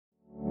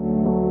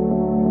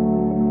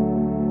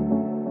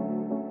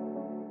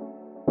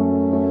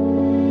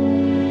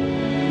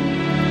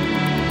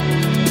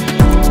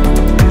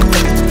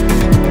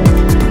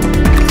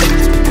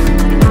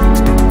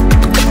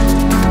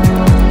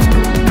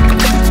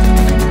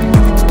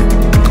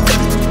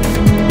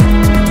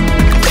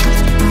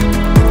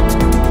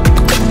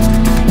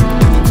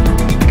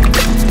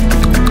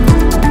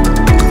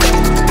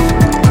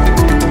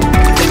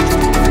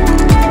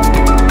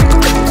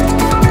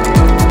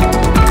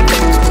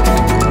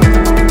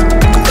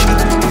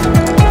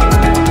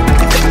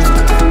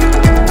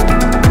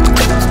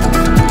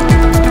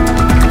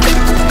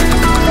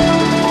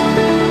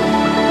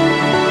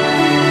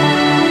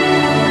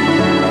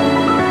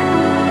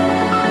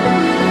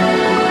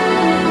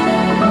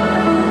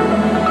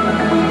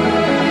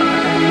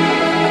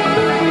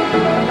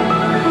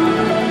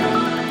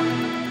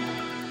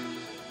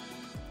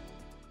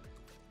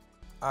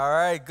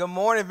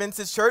morning,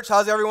 Vintage Church.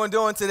 How's everyone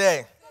doing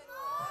today?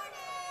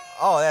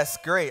 Oh, that's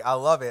great. I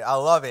love it. I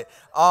love it.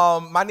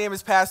 My name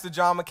is Pastor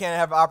John McCann. I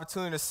have the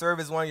opportunity to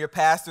serve as one of your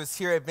pastors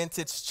here at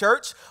Vintage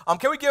Church.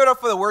 Can we give it up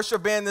for the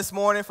worship band this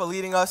morning for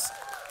leading us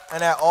in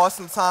that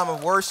awesome time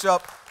of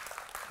worship?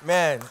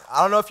 Man,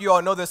 I don't know if you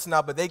all know this or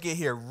not, but they get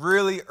here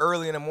really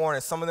early in the morning.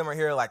 Some of them are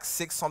here like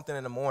 6-something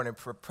in the morning,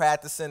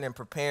 practicing and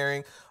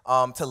preparing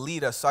to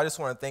lead us. So I just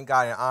want to thank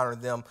God and honor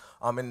them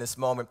in this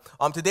moment.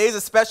 Today is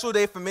a special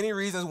day for many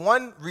reasons.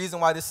 One reason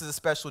why this is a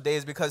special day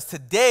is because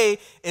today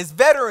is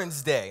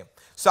Veterans Day.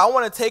 So I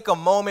want to take a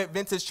moment,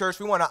 Vintage Church.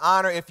 We want to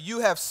honor if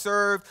you have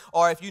served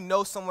or if you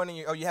know someone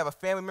or you have a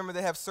family member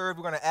that have served.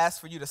 We're going to ask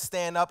for you to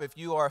stand up if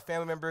you or a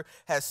family member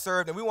has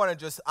served, and we want to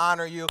just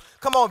honor you.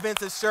 Come on,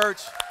 Vintage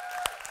Church.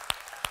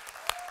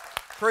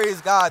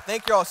 Praise God.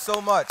 Thank you all so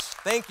much.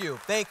 Thank you.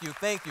 Thank you.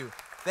 Thank you.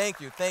 Thank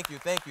you. Thank you.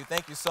 Thank you.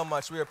 Thank you so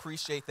much. We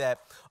appreciate that.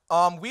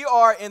 We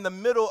are in the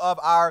middle of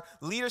our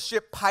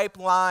Leadership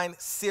Pipeline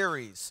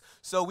series.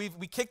 So we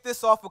kicked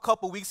this off a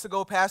couple weeks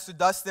ago. Pastor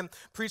Dustin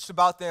preached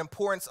about the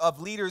importance of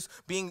leaders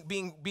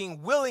being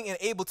willing and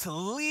able to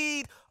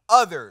lead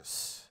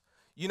others.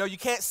 You know, you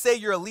can't say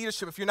you're a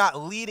leadership if you're not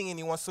leading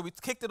anyone. So we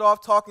kicked it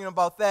off talking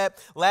about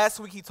that. Last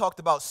week he talked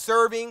about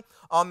serving,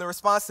 the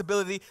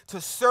responsibility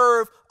to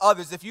serve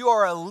others. If you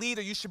are a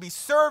leader, you should be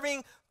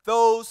serving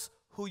those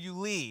who you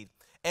lead.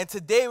 And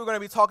today we're going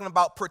to be talking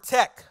about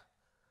protect.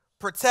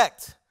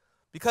 Protect.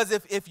 Because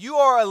if you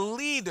are a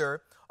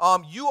leader,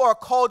 you are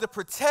called to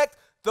protect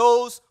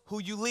those who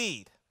you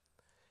lead.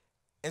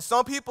 And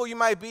some people, you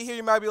might be here,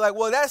 you might be like,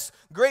 well, that's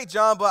great,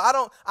 John, but I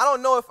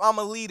don't know if I'm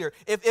a leader.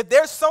 If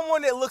there's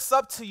someone that looks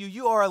up to you,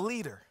 you are a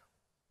leader.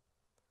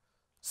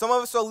 Some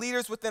of us are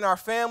leaders within our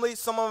family.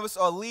 Some of us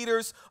are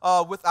leaders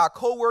with our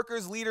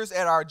coworkers, leaders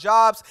at our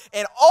jobs.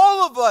 And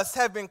all of us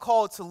have been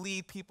called to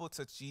lead people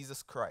to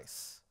Jesus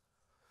Christ.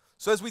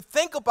 So as we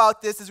think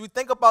about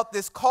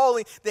this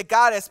calling that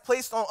God has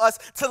placed on us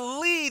to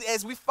lead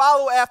as we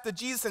follow after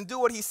Jesus and do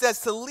what he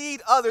says, to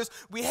lead others,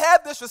 we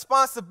have this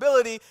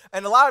responsibility,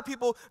 and a lot of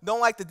people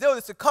don't like to deal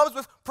with this. It comes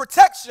with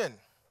protection.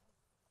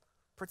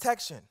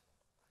 Protection.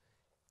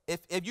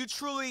 If you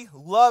truly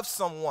love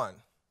someone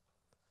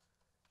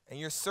and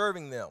you're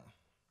serving them,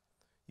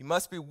 you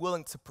must be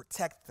willing to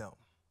protect them.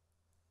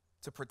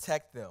 To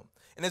protect them.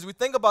 And as we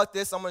think about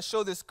this, I'm going to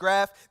show this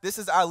graph. This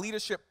is our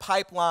leadership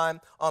pipeline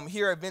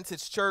here at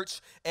Vintage Church.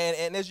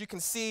 And as you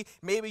can see,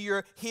 maybe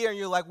you're here and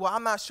you're like, well,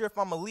 I'm not sure if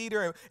I'm a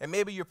leader. And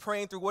maybe you're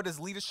praying through what does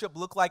leadership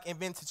look like in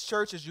Vintage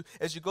Church.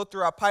 As you go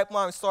through our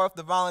pipeline, we start off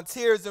the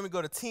volunteers, then we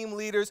go to team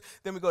leaders,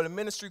 then we go to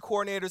ministry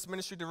coordinators,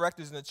 ministry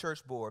directors, and the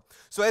church board.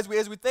 So as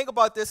we think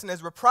about this and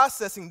as we're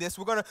processing this,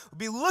 we're going to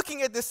be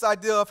looking at this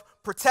idea of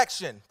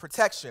protection.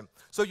 Protection.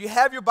 So you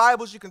have your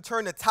Bibles, you can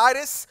turn to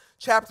Titus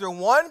chapter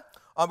 1.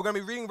 We're going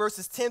to be reading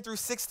verses 10 through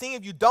 16.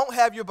 If you don't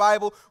have your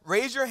Bible,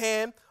 raise your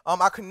hand.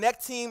 Our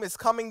Connect team is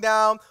coming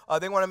down.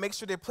 They want to make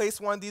sure they place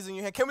one of these in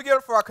your hand. Can we get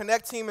it for our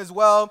Connect team as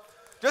well?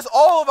 Just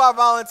all of our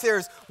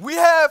volunteers. We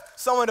have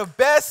some of the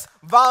best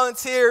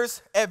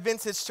volunteers at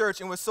Vintage Church,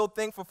 and we're so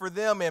thankful for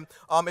them. And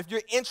if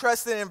you're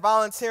interested in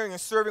volunteering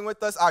and serving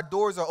with us, our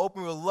doors are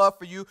open. We would love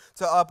for you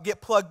to get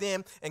plugged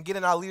in and get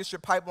in our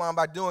leadership pipeline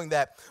by doing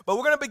that. But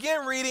we're going to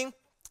begin reading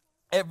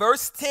at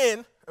verse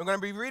 10. We're going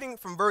to be reading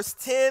from verse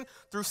 10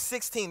 through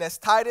 16. That's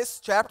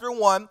Titus chapter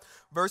 1,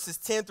 verses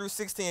 10 through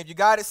 16. If you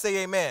got it,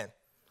 say amen.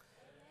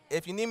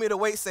 If you need me to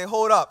wait, say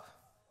hold up.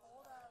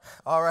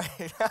 All right.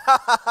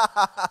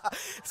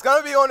 It's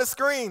going to be on the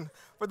screen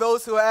for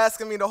those who are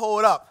asking me to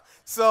hold up.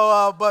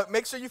 So, but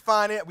make sure you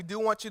find it. We do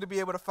want you to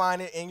be able to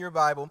find it in your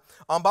Bible.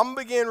 But I'm going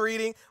to begin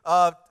reading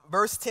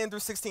verse 10 through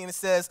 16. It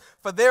says,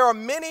 "For there are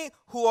many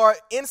who are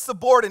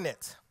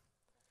insubordinate,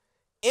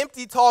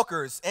 empty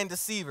talkers and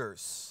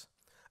deceivers,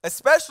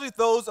 especially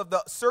those of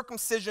the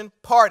circumcision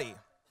party.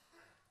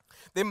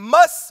 They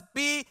must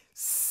be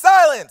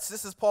silenced."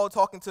 This is Paul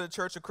talking to the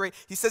church of Crete.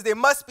 He says they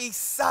must be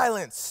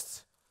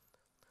silenced,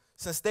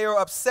 since they are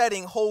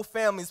upsetting whole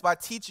families by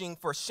teaching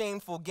for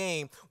shameful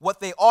gain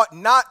what they ought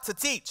not to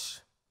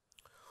teach.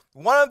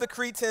 One of the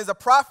Cretans, a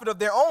prophet of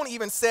their own,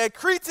 even said,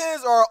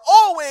 "Cretans are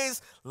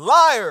always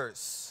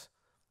liars,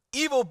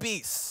 evil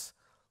beasts,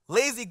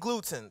 lazy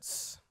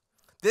gluttons.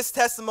 This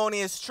testimony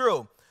is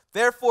true.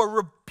 Therefore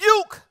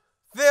rebuke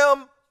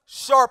them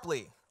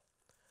sharply,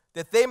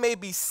 that they may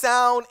be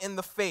sound in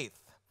the faith,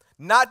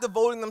 not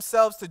devoting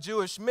themselves to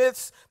Jewish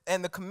myths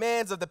and the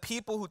commands of the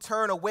people who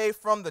turn away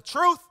from the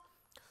truth.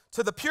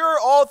 To the pure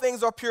all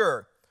things are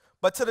pure,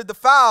 but to the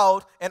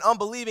defiled and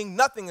unbelieving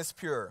nothing is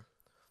pure.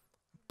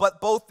 But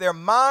both their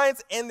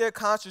minds and their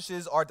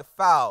consciences are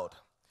defiled.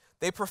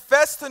 They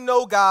profess to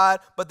know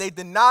God, but they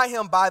deny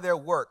him by their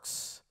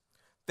works.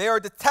 They are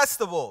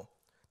detestable,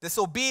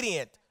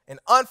 disobedient, and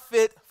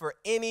unfit for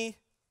any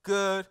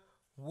good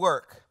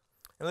work."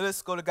 And let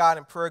us go to God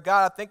in prayer.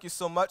 God, I thank you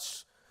so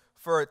much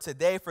for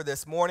today, for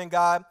this morning,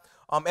 God.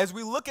 As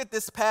we look at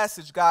this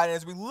passage, God, and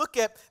as we look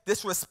at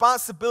this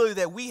responsibility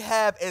that we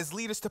have as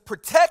leaders to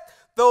protect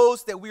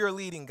those that we are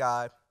leading,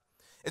 God,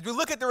 As we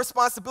look at the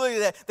responsibility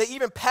that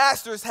even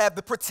pastors have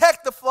to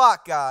protect the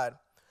flock, God,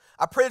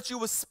 I pray that you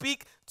will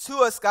speak to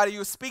us, God, that you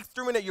will speak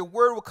through me, that your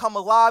word will come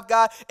alive,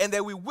 God, and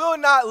that we will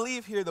not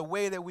leave here the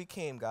way that we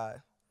came,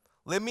 God.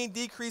 Let me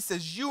decrease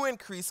as you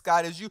increase,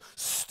 God, as you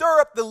stir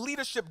up the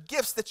leadership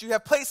gifts that you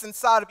have placed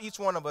inside of each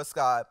one of us,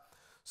 God,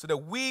 so that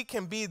we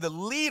can be the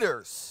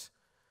leaders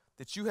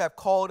that you have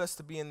called us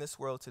to be in this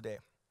world today.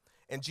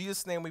 In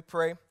Jesus' name we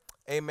pray,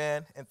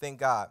 amen, and thank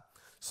God.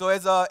 So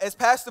as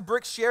Pastor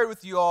Brick shared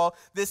with you all,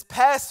 this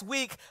past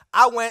week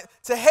I went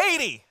to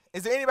Haiti.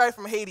 Is there anybody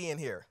from Haiti in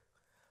here?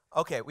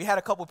 Okay, we had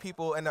a couple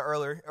people in the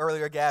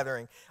earlier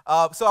gathering.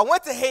 So I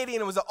went to Haiti,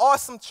 and it was an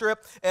awesome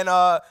trip, and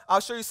I'll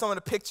show you some of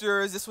the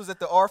pictures. This was at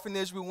the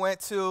orphanage we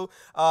went to.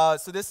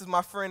 So this is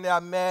my friend that I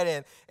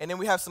met, and then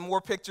we have some more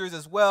pictures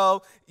as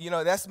well. You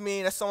know, that's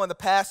me. That's some of the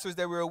pastors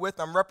that we were with.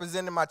 I'm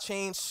representing my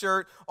change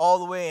shirt all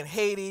the way in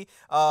Haiti.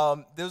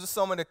 Those are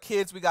some of the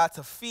kids we got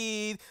to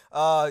feed,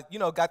 got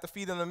to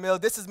feed them the meal.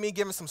 This is me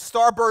giving some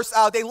Starburst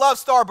out. They love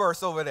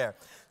Starburst over there.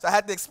 So I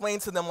had to explain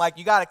to them, like,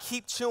 you got to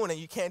keep chewing it.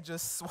 You can't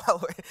just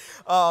swallow it.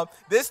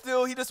 This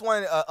dude, he just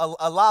wanted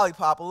a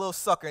lollipop, a little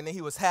sucker, and then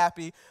he was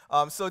happy.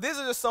 So these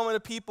are just some of the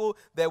people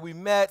that we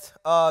met.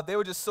 They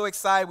were just so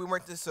excited. We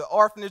went to the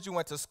orphanage. We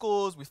went to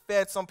schools. We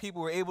fed some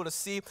people we were able to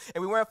see.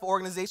 And we went for an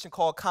organization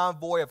called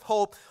Convoy of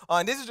Hope.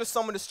 And this is just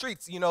some of the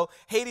streets. You know,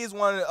 Haiti is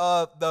one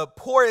of the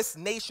poorest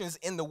nations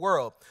in the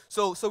world.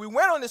 So we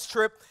went on this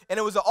trip, and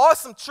it was an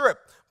awesome trip.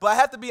 But I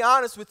have to be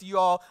honest with you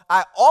all,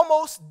 I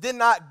almost did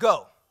not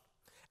go.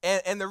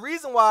 And the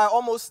reason why I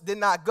almost did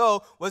not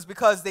go was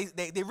because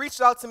they reached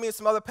out to me and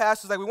some other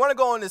pastors, like, we want to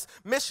go on this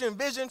mission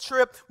vision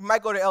trip. We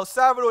might go to El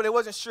Salvador. They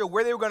wasn't sure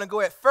where they were going to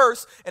go at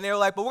first. And they were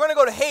like, but we're going to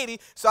go to Haiti.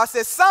 So I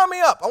said, sign me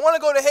up. I want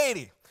to go to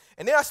Haiti.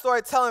 And then I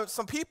started telling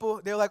some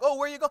people, they were like, oh,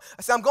 where are you going?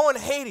 I said, I'm going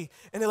to Haiti.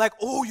 And they're like,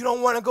 oh, you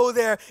don't want to go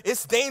there.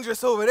 It's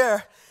dangerous over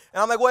there.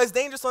 And I'm like, well, it's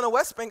dangerous on the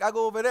West Bank. I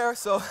go over there.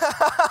 So,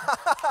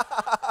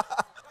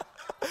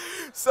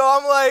 so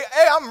I'm like,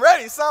 hey, I'm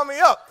ready. Sign me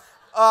up.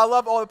 I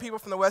love all the people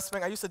from the West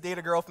Bank. I used to date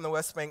a girl from the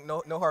West Bank.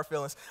 No hard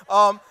feelings.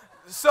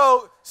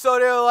 So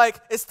they were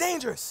like, it's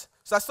dangerous.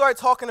 So I started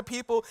talking to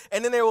people,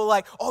 and then they were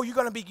like, oh, you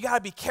gotta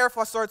be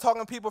careful. I started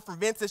talking to people from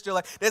Vintage. They're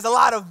like, there's a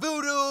lot of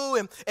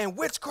voodoo and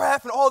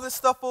witchcraft and all this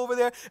stuff over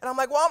there. And I'm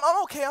like, well,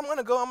 I'm okay. I'm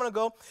gonna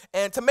go.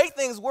 And to make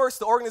things worse,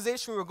 the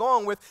organization we were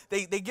going with,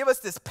 they give us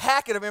this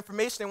packet of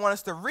information they want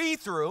us to read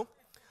through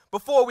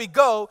before we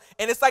go,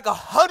 and it's like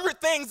 100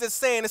 things it's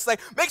saying. It's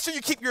like, make sure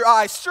you keep your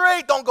eyes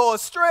straight, don't go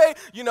astray,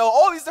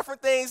 all these different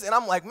things. And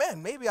I'm like,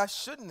 man, maybe I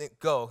shouldn't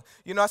go.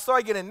 I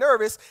started getting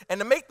nervous, and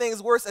to make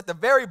things worse, at the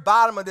very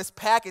bottom of this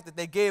packet that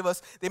they gave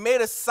us, they made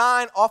us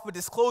sign off a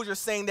disclosure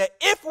saying that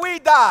if we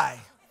die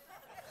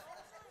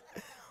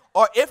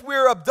or if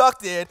we're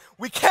abducted,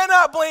 we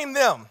cannot blame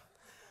them.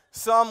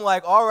 So I'm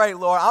like, all right,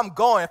 Lord, I'm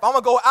going. If I'm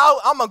going to go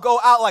out, I'm going to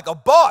go out like a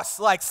boss.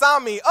 Like,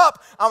 sign me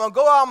up. I'm going to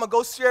go out. I'm going to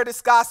go share this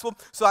gospel.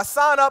 So I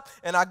sign up,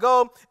 and I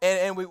go,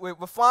 and we're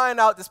flying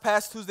out this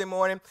past Tuesday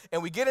morning,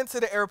 and we get into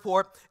the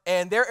airport,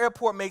 and their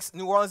airport makes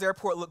New Orleans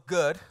airport look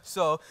good.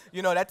 So,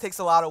 that takes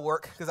a lot of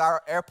work because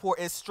our airport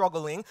is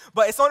struggling.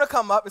 But it's on to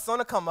come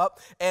up.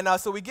 And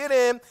so we get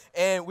in,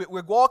 and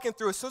we're walking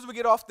through. As soon as we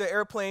get off the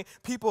airplane,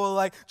 people are,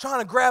 like, trying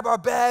to grab our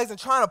bags and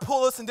trying to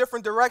pull us in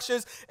different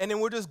directions. And then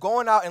we're just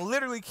going out, and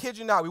literally, kid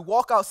you not, we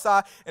walk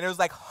outside, and there's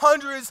like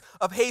hundreds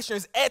of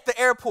Haitians at the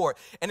airport,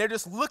 and they're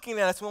just looking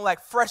at us with like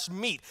fresh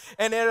meat,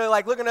 and they're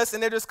like looking at us,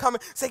 and they're just coming,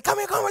 say, come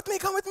here, come with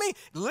me.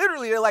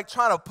 Literally, they're like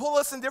trying to pull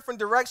us in different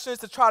directions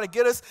to try to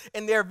get us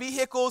in their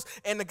vehicles,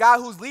 and the guy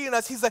who's leading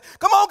us, he's like,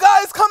 come on,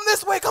 guys, come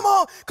this way, come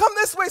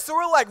this way. So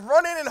we're like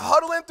running and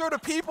huddling through the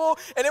people,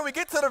 and then we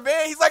get to the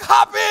van, he's like,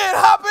 hop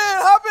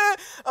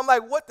in. I'm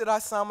like, what did I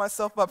sign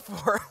myself up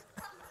for?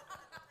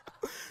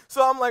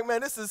 So I'm like,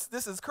 man, this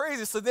is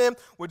crazy. So then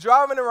we're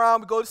driving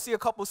around. We go to see a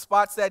couple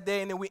spots that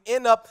day, and then we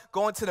end up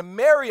going to the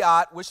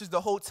Marriott, which is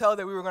the hotel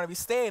that we were going to be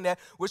staying at,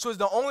 which was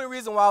the only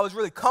reason why I was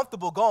really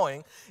comfortable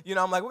going.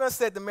 I'm like, we're going to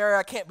stay at the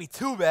Marriott. Can't be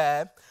too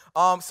bad.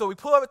 So we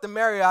pull up at the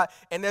Marriott,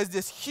 and there's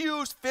this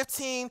huge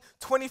 15,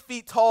 20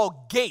 feet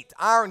tall gate,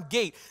 iron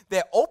gate,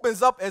 that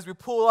opens up as we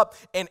pull up.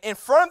 And in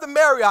front of the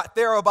Marriott,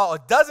 there are about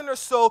a dozen or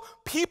so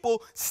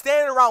people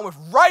standing around with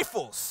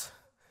rifles.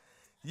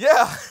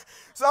 Yeah.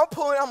 So I'm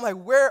pulling, I'm like,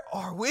 where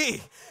are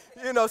we?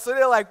 So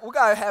they're like, we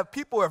got to have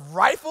people with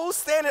rifles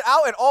standing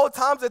out at all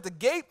times at the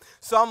gate.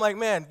 So I'm like,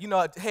 man,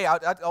 hey, I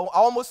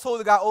almost told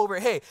the guy over,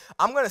 hey,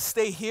 I'm going to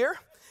stay here,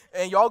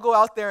 and y'all go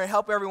out there and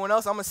help everyone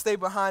else. I'm going to stay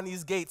behind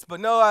these gates. But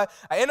no, I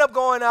end up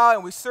going out,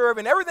 and we serve,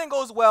 and everything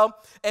goes well,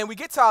 and we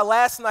get to our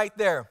last night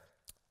there.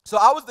 So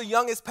I was the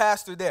youngest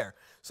pastor there.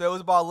 So it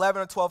was about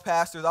 11 or 12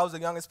 pastors. I was the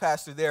youngest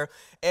pastor there.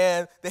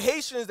 And the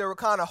Haitians, they were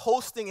kind of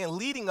hosting and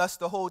leading us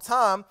the whole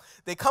time.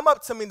 They come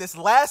up to me this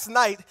last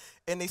night,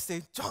 and they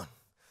say, John,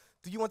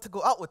 do you want to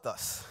go out with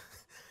us?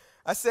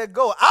 I said,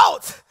 go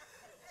out?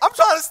 I'm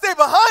trying to stay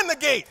behind the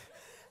gate.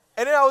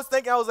 And then I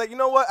was like, you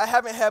know what? I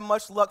haven't had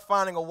much luck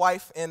finding a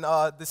wife in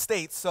the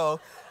States, so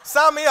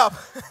sign me up.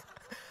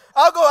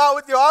 I'll go out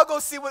with you. I'll go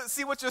see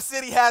what your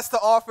city has to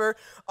offer.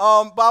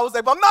 But I was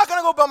like, but I'm not going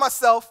to go by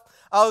myself.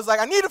 I was like,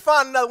 I need to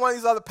find another one of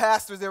these other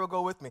pastors that will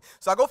go with me.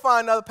 So I go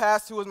find another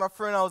pastor who was my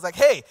friend. I was like,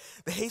 hey,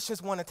 the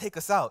Haitians want to take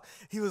us out.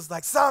 He was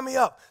like, sign me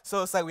up.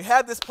 So it's like we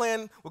had this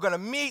plan. We're going to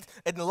meet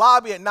in the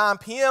lobby at 9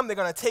 p.m. They're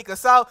going to take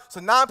us out. So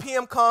 9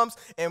 p.m. comes,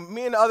 and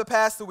me and the other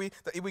pastor, we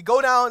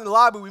go down in the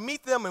lobby. We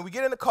meet them, and we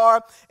get in the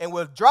car, and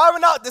we're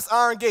driving out this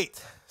iron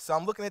gate. So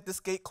I'm looking at this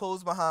gate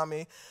closed behind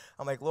me.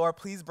 I'm like, Lord,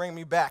 please bring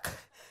me back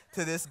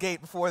to this gate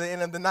before the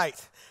end of the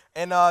night.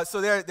 And so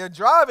they're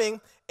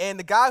driving, and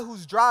the guy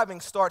who's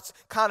driving starts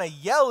kind of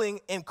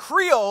yelling in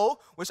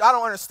Creole, which I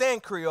don't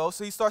understand Creole,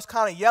 so he starts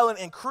kind of yelling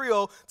in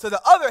Creole to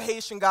the other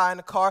Haitian guy in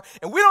the car,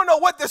 and we don't know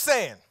what they're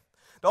saying.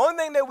 The only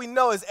thing that we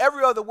know is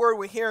every other word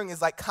we're hearing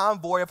is like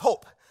convoy of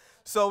hope.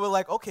 So we're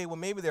like, okay, well,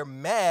 maybe they're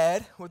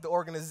mad with the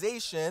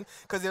organization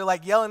because they're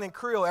like yelling in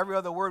Creole. Every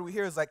other word we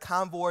hear is like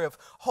convoy of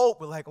hope.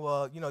 We're like,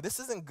 well, this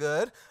isn't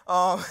good.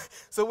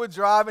 So we're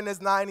driving,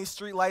 there's not any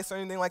street lights or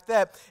anything like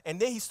that. And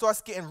then he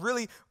starts getting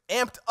really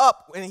amped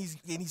up, and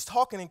he's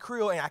talking in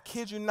Creole, and I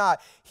kid you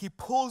not, he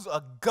pulls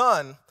a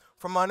gun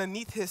from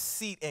underneath his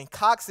seat and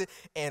cocks it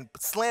and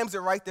slams it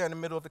right there in the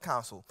middle of the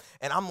console.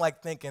 And I'm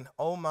like thinking,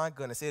 oh my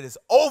goodness, it is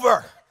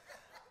over.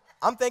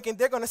 I'm thinking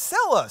they're going to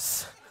sell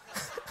us.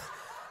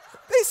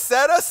 They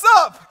set us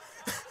up.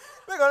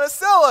 They're going to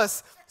sell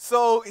us.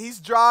 So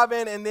he's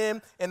driving, and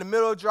then in the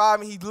middle of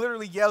driving, he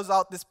literally yells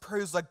out this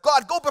prayer. He's like,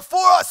 God, go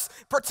before us.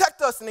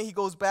 Protect us. And then he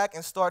goes back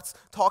and starts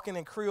talking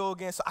in Creole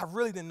again. So I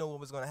really didn't know what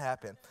was going to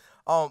happen.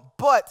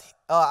 But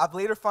I've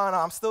later found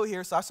out, I'm still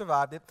here, so I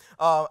survived it.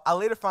 I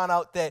later found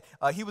out that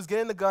he was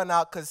getting the gun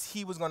out because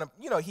he was going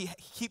to, he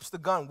keeps the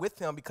gun with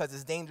him because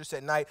it's dangerous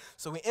at night.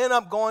 So we end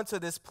up going to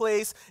this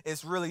place.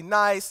 It's really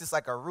nice. It's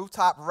like a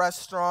rooftop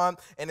restaurant,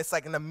 and it's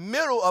like in the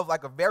middle of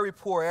like a very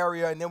poor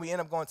area. And then we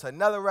end up going to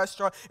another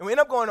restaurant, and we end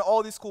up going to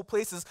all these cool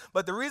places.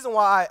 But the reason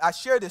why I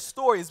share this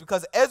story is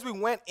because as we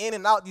went in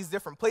and out these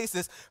different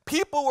places,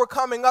 people were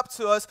coming up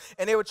to us,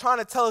 and they were trying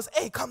to tell us,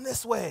 hey, come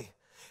this way.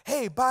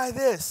 Hey, buy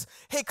this.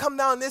 Hey, come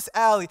down this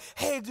alley.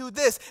 Hey, do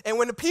this. And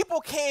when the people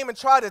came and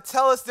tried to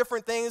tell us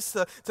different things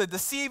to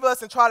deceive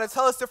us and try to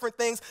tell us different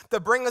things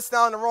to bring us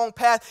down the wrong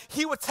path,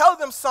 he would tell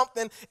them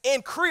something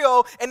in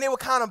Creole, and they would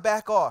kind of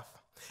back off.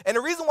 And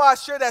the reason why I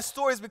share that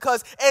story is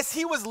because as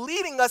he was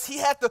leading us, he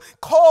had to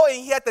call and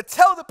he had to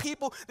tell the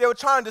people that were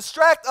trying to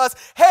distract us,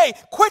 hey,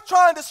 quit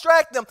trying to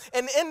distract them.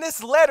 And in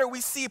this letter, we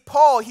see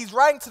Paul, he's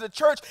writing to the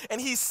church, and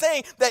he's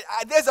saying that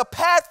there's a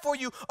path for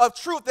you of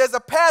truth. There's a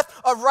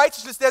path of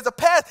righteousness. There's a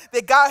path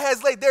that God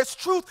has laid. There's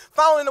truth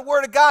found in the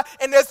word of God.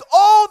 And there's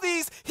all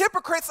these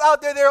hypocrites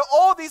out there. There are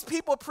all these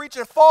people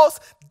preaching false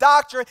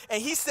doctrine.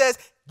 And he says,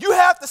 you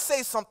have to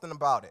say something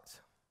about it.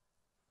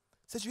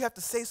 He says you have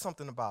to say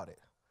something about it.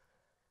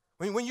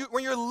 When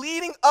you're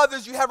leading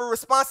others, you have a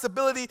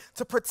responsibility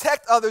to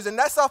protect others, and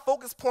that's our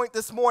focus point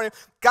this morning.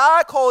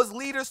 God calls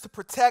leaders to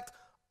protect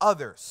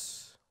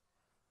others.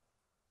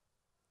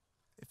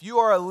 If you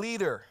are a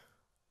leader,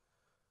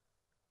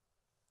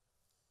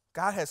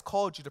 God has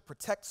called you to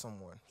protect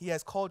someone. He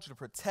has called you to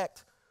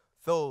protect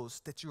those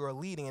that you are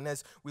leading. And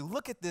as we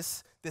look at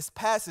this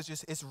passage,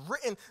 it's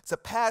written to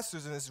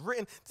pastors and it's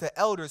written to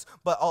elders,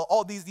 but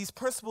all these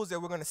principles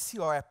that we're going to see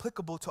are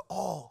applicable to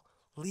all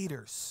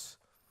leaders.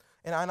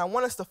 And I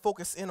want us to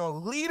focus in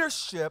on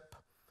leadership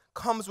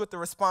comes with the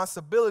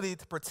responsibility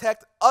to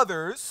protect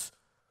others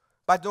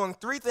by doing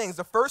three things.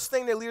 The first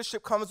thing that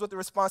leadership comes with the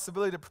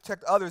responsibility to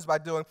protect others by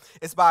doing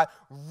is by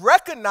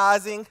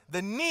recognizing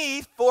the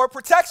need for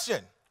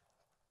protection.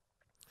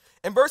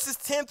 In verses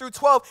 10 through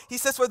 12, he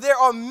says, for there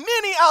are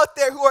many out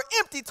there who are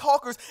empty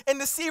talkers and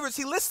deceivers.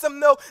 He lets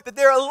them know that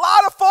there are a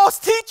lot of false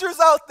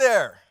teachers out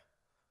there.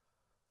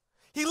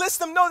 He lets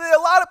them know that there are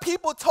a lot of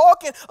people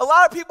talking, a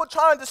lot of people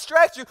trying to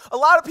distract you, a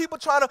lot of people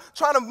trying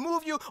to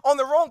move you on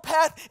the wrong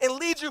path and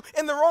lead you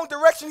in the wrong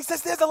direction. He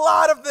says there's a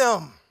lot of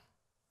them.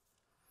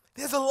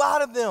 There's a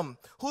lot of them.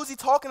 Who's he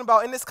talking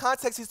about? In this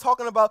context, he's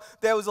talking about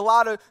there was a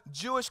lot of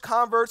Jewish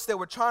converts that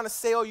were trying to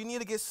say, oh, you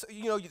need to get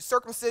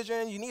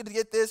circumcision, you need to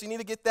get this, you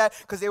need to get that,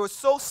 because they were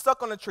so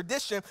stuck on a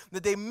tradition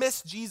that they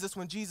missed Jesus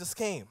when Jesus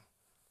came.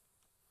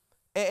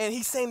 And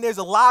he's saying there's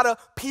a lot of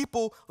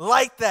people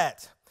like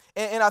that.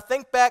 And I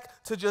think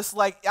back to just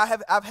like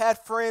I've had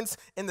friends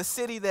in the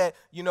city that,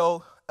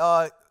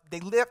 they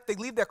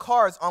leave their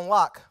cars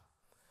unlocked.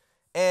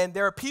 And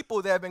there are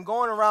people that have been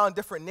going around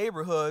different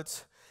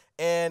neighborhoods,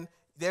 and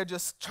they're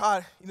just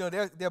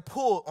they're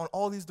pulled on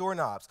all these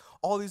doorknobs.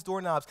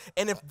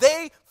 And if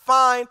they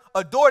find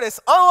a door that's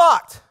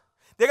unlocked,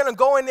 they're going to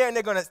go in there and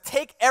they're going to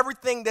take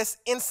everything that's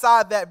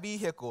inside that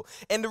vehicle.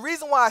 And the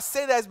reason why I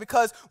say that is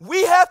because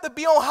we have to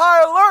be on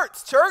high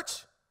alert,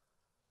 church.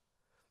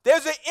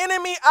 There's an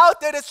enemy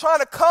out there that's trying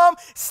to come,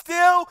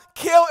 steal,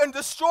 kill, and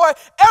destroy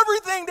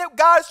everything that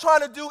God is trying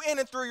to do in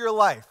and through your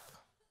life.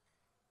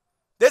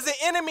 There's an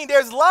enemy,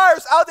 there's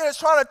liars out there that's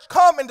trying to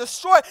come and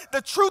destroy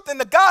the truth and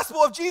the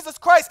gospel of Jesus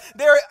Christ.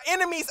 There are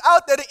enemies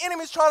out there. The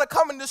enemy's trying to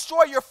come and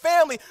destroy your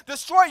family,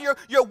 destroy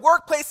your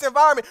workplace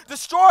environment,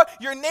 destroy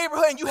your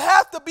neighborhood. And you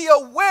have to be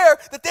aware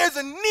that there's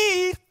a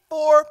need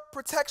for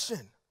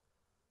protection.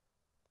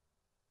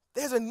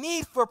 There's a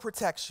need for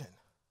protection.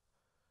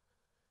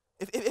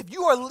 If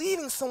you are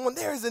leading someone,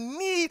 there is a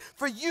need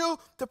for you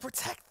to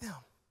protect them.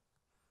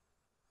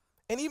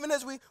 And even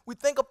as we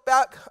think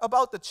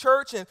about the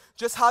church and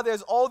just how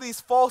there's all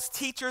these false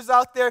teachers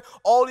out there,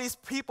 all these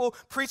people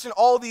preaching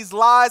all these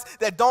lies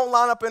that don't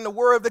line up in the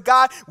word of the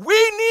God, we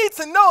need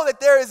to know that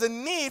there is a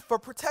need for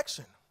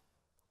protection.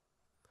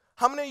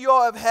 How many of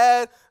y'all have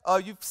had,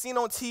 you've seen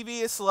on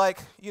TV, it's like,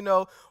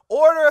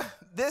 order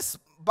this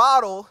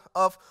bottle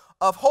of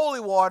holy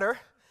water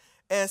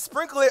and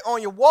sprinkle it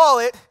on your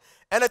wallet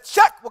and a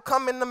check will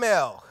come in the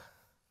mail.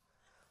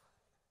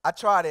 I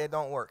tried it, it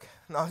don't work.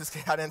 No, I'm just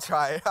kidding, I didn't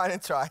try it.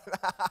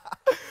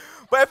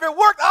 But if it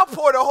worked, I'll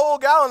pour the whole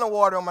gallon of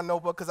water on my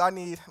notebook because I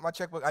need my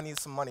checkbook, I need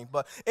some money.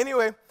 But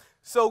anyway,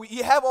 so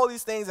you have all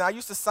these things, and I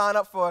used to sign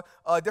up for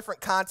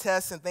different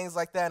contests and things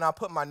like that, and I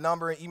put my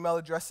number and email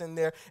address in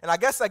there. And I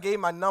guess I gave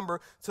my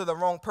number to the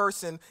wrong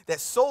person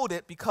that sold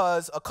it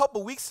because a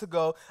couple weeks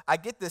ago, I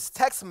get this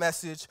text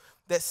message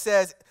that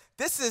says,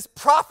 "This is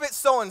Prophet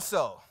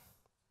so-and-so.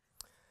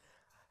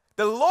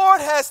 The Lord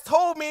has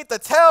told me to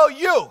tell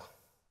you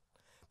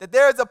that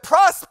there is a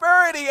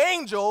prosperity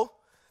angel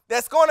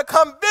that's going to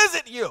come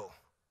visit you.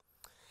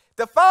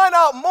 To find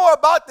out more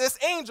about this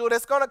angel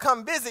that's going to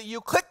come visit you,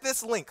 click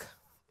this link."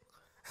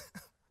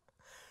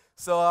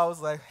 So I was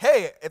like,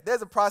 hey, if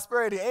there's a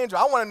prosperity angel,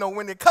 I want to know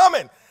when they're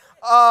coming.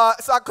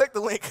 So I clicked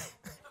the link.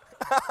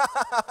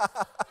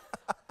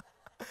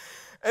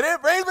 And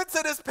it brings me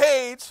to this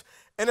page,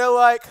 and they're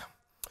like,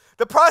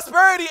 the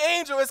prosperity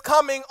angel is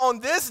coming on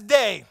this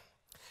day.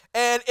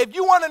 And if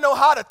you want to know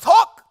how to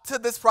talk to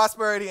this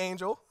prosperity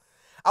angel,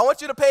 I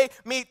want you to pay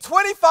me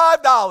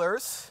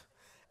 $25,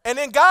 and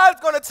then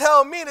God's going to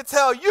tell me to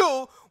tell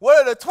you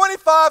what are the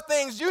 25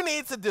 things you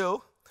need to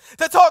do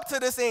to talk to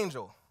this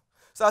angel.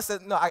 So I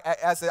said, no,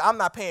 I said, I'm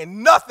not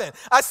paying nothing.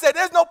 I said,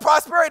 there's no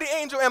prosperity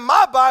angel in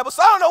my Bible,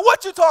 so I don't know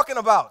what you're talking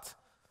about.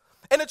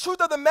 And the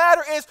truth of the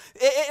matter is,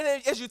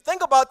 as you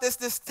think about this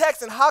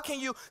text and how can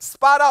you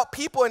spot out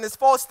people in this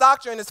false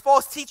doctrine and this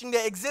false teaching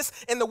that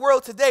exists in the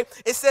world today,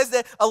 it says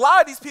that a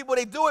lot of these people,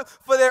 they do it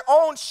for their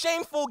own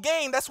shameful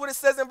gain. That's what it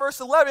says in verse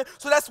 11.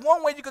 So that's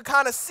one way you can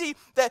kind of see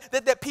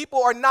that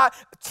people are not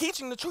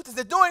teaching the truth, is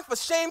they're doing it for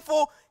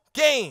shameful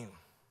gain.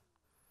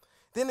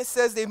 Then it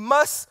says they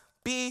must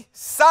be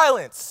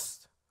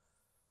silenced.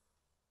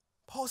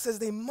 Paul says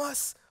they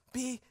must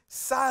be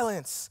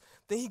silenced.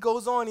 Then he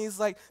goes on, he's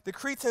like, the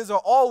Cretans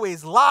are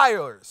always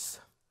liars,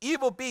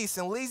 evil beasts,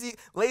 and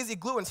lazy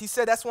gluttons. He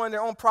said that's one of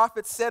their own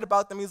prophets said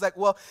about them. He's like,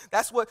 well,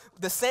 that's what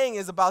the saying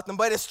is about them,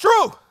 but it's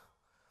true.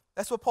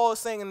 That's what Paul is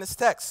saying in this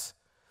text.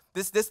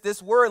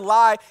 This word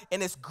lie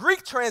in its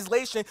Greek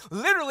translation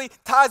literally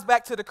ties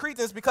back to the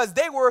Cretans because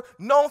they were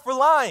known for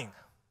lying.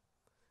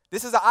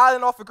 This is an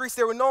island off of Greece.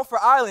 They were known for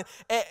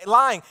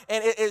lying.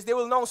 And they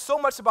were known so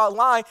much about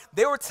lying,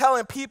 they were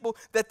telling people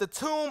that the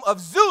tomb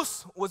of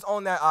Zeus was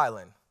on that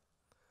island.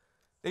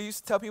 They used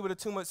to tell people the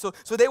tomb.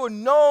 So they were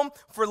known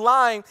for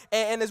lying.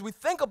 And as we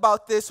think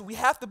about this, we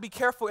have to be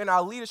careful in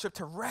our leadership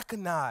to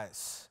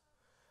recognize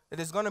that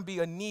there's going to be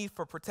a need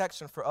for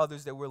protection for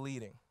others that we're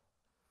leading.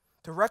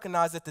 To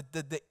recognize that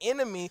the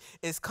enemy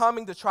is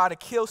coming to try to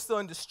kill, steal,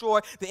 and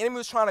destroy. The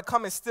enemy is trying to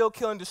come and steal,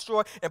 kill, and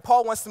destroy. And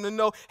Paul wants them to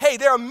know, hey,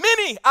 there are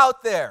many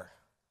out there.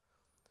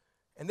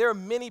 And there are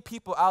many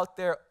people out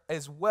there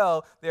as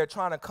well that are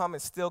trying to come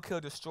and steal, kill,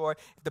 destroy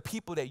the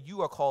people that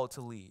you are called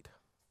to lead.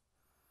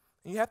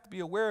 And you have to be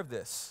aware of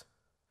this.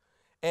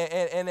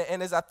 And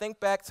as I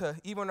think back to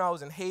even when I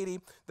was in Haiti,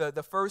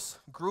 the first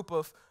group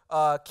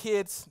of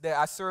kids that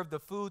I served the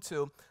food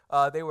to,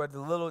 they were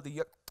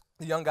the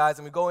young guys,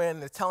 and we go in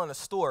and they're telling a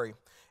story.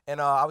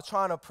 And I was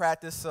trying to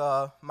practice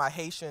my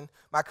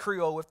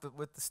Creole with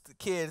the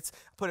kids,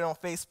 put it on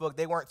Facebook.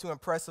 They weren't too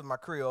impressed with my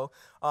Creole.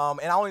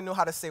 And I only knew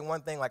how to say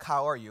one thing, like,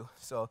 how are you?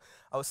 So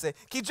I would say,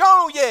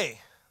 Kijonuye.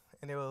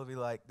 And they will be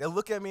like, they'll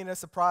look at me and they're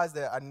surprised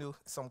that I knew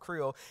some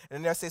Creole. And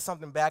then they'll say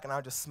something back and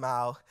I'll just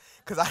smile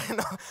because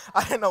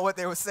I didn't know what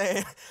they were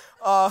saying.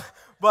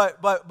 But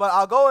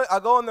I'll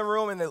go in the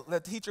room and the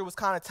teacher was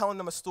kind of telling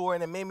them a story,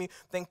 and it made me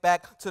think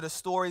back to the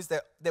stories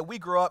that we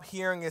grew up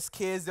hearing as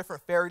kids,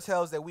 different fairy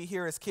tales that we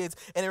hear as kids.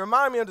 And it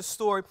reminded me of the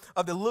story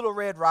of the Little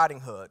Red Riding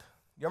Hood.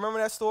 You remember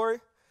that story?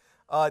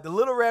 The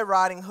Little Red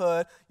Riding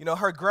Hood,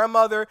 her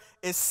grandmother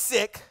is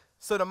sick.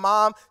 So the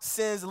mom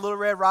sends the Little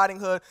Red Riding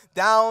Hood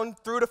down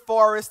through the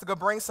forest to go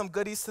bring some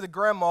goodies to the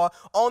grandma.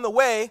 On the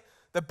way,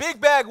 the big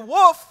bag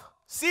wolf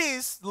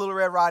sees the Little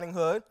Red Riding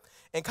Hood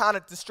and kind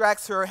of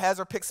distracts her, has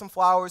her pick some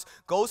flowers,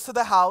 goes to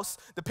the house.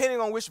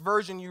 Depending on which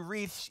version you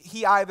read,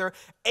 he either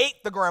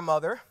ate the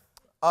grandmother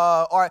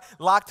or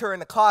locked her in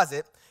the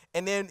closet,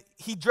 and then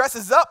he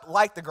dresses up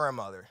like the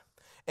grandmother.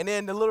 And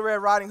then the Little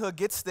Red Riding Hood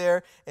gets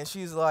there, and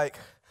she's like,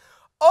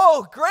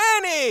 "Oh,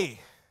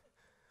 Granny,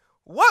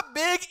 what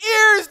big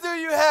ears do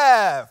you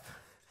have?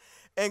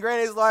 And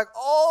Granny's like,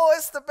 oh,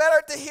 it's the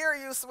better to hear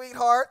you,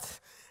 sweetheart.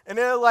 And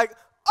they're like,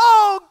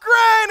 oh,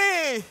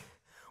 Granny,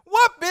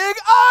 what big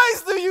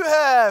eyes do you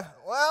have?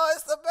 Well,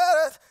 it's the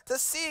better to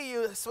see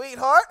you,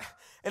 sweetheart.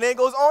 And then it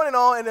goes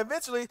on, and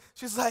eventually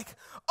she's like,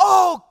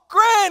 oh,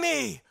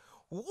 Granny,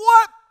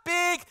 what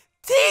big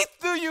teeth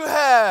do you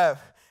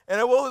have? And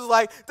the wolf was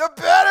like, the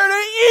better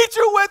to eat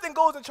you with, and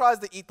goes and tries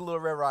to eat the little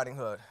Red Riding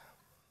Hood.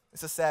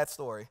 It's a sad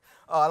story.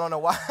 I don't know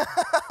why.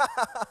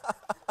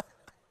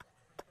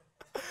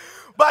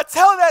 But I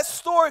tell that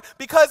story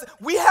because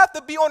we have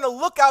to be on the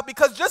lookout,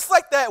 because just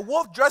like that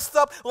wolf dressed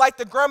up like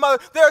the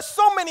grandmother, there are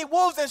so many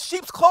wolves in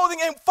sheep's clothing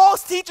and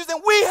false teachers,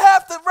 and we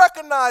have to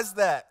recognize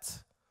that.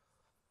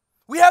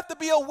 We have to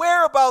be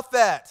aware about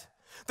that.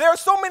 There are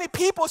so many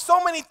people,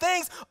 so many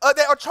things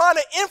that are trying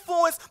to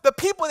influence the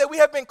people that we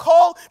have been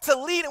called to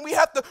lead, and we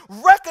have to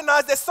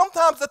recognize that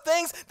sometimes the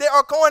things that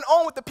are going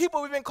on with the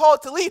people we've been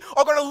called to lead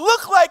are going to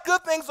look like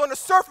good things on the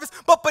surface,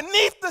 but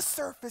beneath the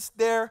surface,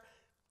 they're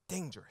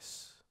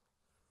dangerous.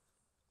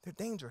 They're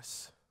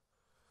dangerous.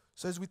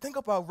 So as we think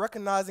about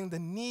recognizing the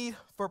need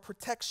for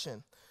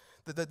protection,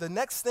 the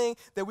next thing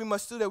that we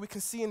must do that we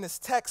can see in this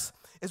text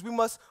is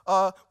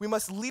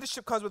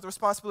leadership comes with the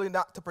responsibility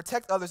not to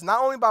protect others,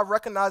 not only by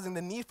recognizing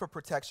the need for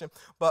protection,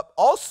 but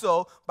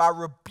also by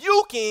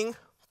rebuking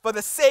for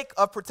the sake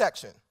of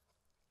protection.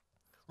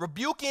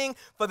 Rebuking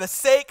for the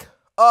sake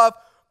of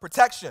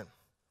protection.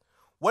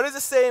 What does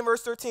it say in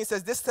verse 13? It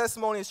says, this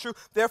testimony is true,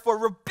 therefore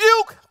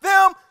rebuke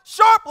them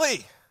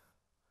sharply.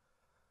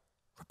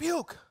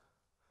 Rebuke.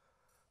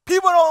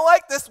 People don't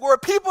like this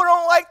word. People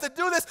don't like to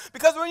do this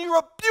because when you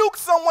rebuke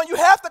someone, you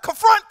have to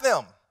confront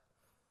them.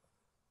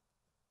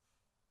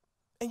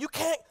 And you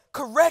can't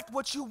correct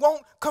what you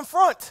won't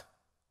confront.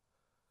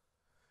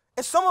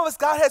 And some of us,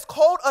 God has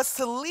called us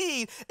to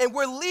lead, and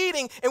we're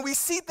leading, and we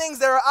see things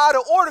that are out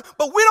of order,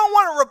 but we don't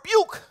want to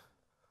rebuke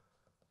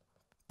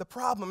the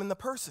problem in the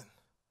person.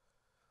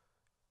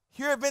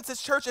 Here at Vintage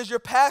Church, as your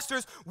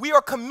pastors, we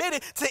are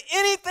committed to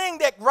anything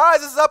that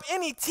rises up,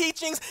 any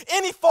teachings,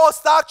 any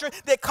false doctrine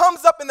that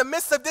comes up in the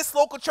midst of this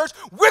local church.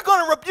 We're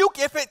going to rebuke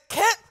it. If it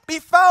can't be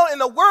found in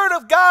the Word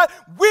of God,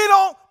 we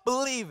don't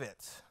believe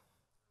it.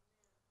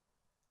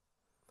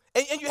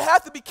 And you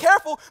have to be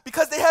careful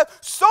because they have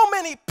so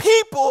many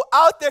people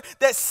out there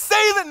that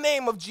say the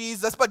name of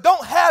Jesus but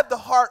don't have the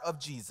heart of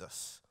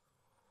Jesus.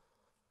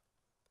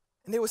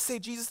 And they would say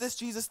Jesus this,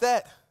 Jesus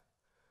that,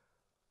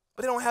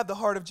 but they don't have the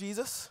heart of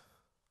Jesus.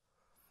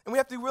 And we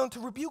have to be willing to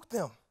rebuke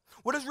them.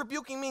 What does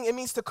rebuking mean? It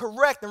means to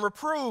correct and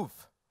reprove.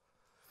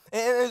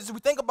 And as we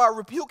think about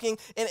rebuking,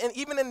 and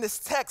even in this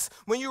text,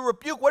 when you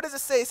rebuke, what does it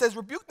say? It says,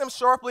 rebuke them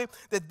sharply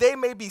that they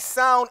may be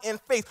sound in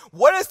faith.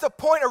 What is the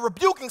point of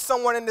rebuking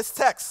someone in this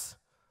text?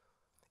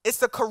 It's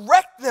to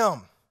correct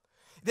them.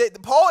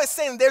 Paul is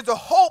saying there's a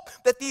hope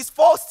that these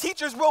false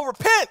teachers will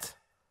repent.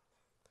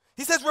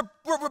 He says,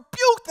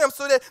 rebuke them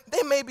so that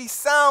they may be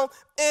sound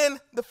in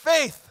the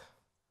faith.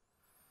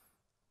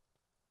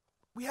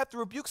 We have to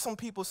rebuke some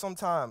people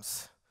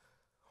sometimes.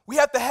 We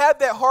have to have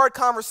that hard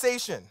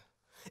conversation.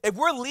 If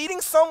we're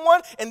leading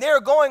someone and they're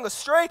going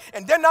astray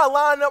and they're not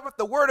lining up with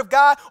the Word of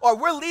God, or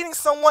we're leading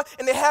someone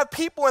and they have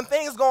people and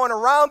things going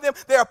around them,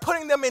 they are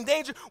putting them in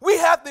danger, we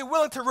have to be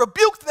willing to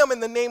rebuke them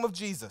in the name of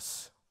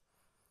Jesus.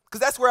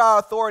 Because that's where our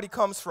authority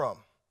comes from.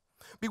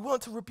 Be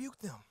willing to rebuke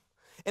them.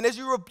 And as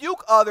you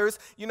rebuke others,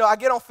 I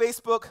get on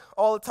Facebook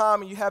all the time,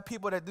 and you have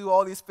people that do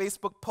all these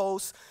Facebook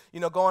posts,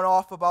 going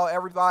off about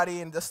everybody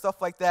and just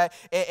stuff like that.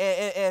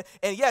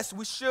 And yes,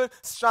 we should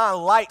shine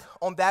light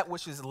on that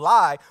which is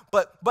lie,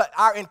 but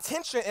our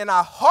intention and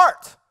our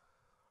heart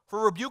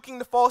for rebuking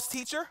the false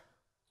teacher,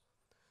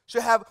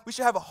 we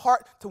should have a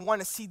heart to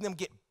want to see them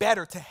get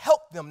better, to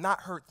help them,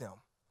 not hurt them.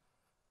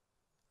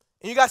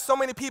 And you got so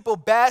many people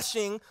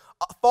bashing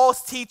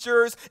false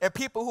teachers and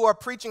people who are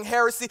preaching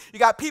heresy. You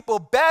got people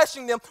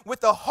bashing them with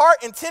the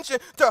heart intention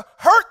to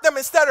hurt them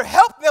instead of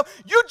help them.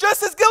 You're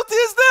just as guilty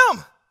as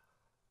them.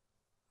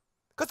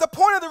 Because the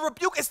point of the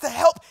rebuke is to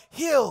help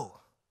heal,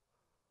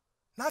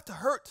 not to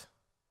hurt.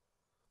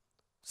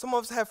 Some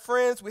of us have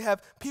friends, we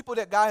have people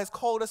that God has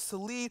called us to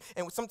lead,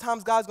 and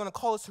sometimes God's going to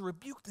call us to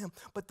rebuke them,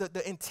 but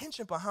the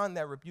intention behind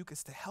that rebuke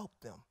is to help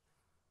them,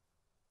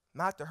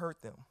 not to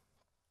hurt them.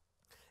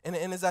 And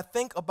as I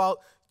think about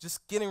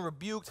just getting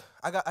rebuked,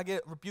 I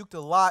get rebuked a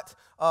lot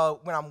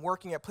when I'm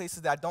working at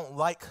places that I don't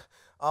like.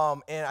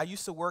 And I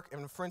used to work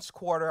in the French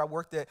Quarter. I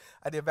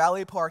did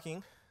valet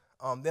parking.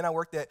 Then I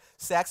worked at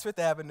Saks Fifth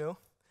Avenue.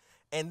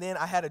 And then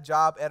I had a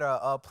job at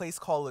a place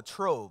called La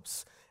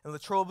Trobe's. And La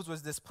Trobe's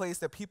was this place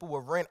that people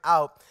would rent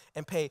out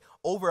and pay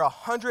over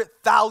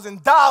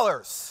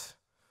 $100,000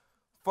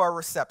 for a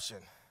reception.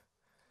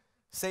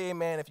 Say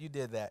amen if you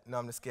did that. No,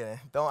 I'm just kidding.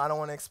 I don't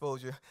want to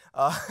expose you.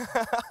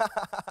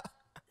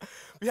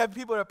 We have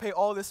people that pay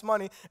all this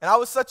money, and I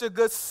was such a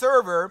good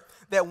server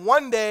that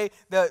one day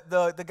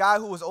the guy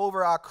who was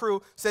over our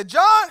crew said,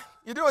 John,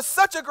 you're doing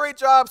such a great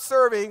job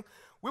serving.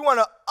 We want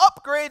to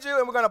upgrade you,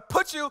 and we're going to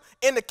put you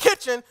in the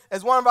kitchen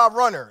as one of our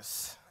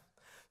runners.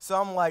 So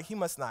I'm like, he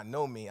must not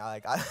know me. I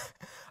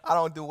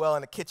don't do well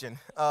in the kitchen.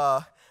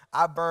 I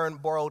burn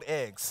boiled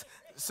eggs.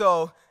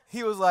 So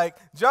he was like,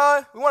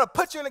 John, we want to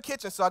put you in the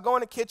kitchen. So I go in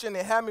the kitchen,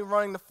 they have me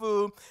running the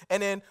food.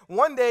 And then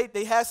one day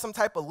they had some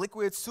type of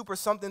liquid soup or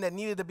something that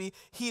needed to be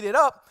heated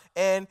up.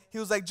 And he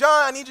was like,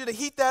 John, I need you to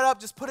heat that up.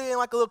 Just put it in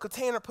like a little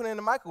container, put it in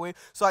the microwave.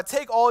 So I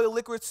take all the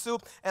liquid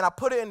soup and I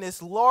put it in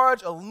this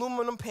large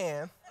aluminum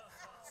pan.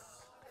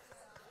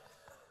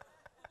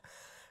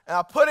 And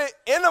I put it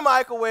in the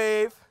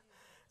microwave.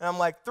 And I'm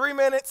like, 3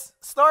 minutes,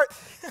 start.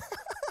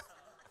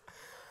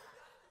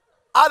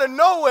 Out of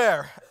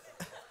nowhere,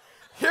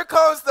 here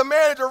comes the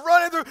manager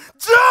running through.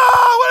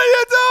 John, what are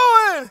you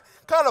doing?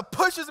 Kind of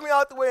pushes me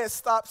out the way and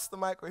stops the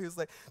microwave. He's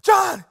like,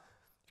 John,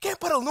 you can't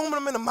put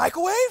aluminum in the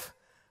microwave?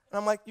 And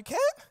I'm like, you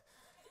can't?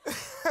 He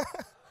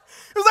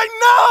was like,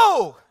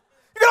 no,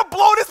 you're going to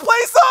blow this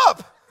place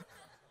up.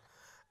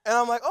 And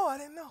I'm like, oh, I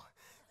didn't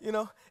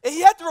know. And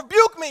he had to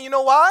rebuke me. You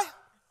know why?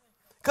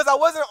 Because I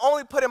wasn't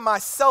only putting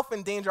myself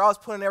in danger, I was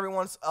putting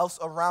everyone else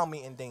around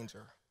me in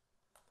danger.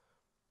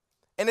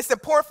 And it's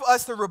important for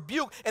us to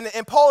rebuke,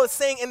 and Paul is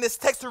saying in this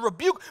text to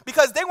rebuke,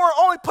 because they weren't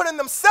only putting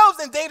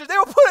themselves in danger, they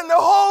were putting the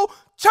whole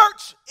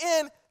church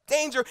in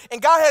danger.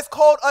 And God has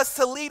called us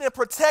to lead and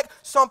protect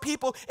some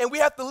people, and we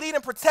have to lead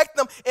and protect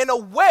them in a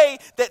way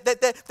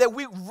that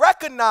we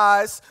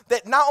recognize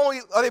that not only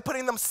are they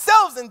putting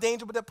themselves in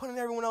danger, but they're putting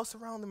everyone else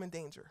around them in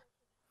danger.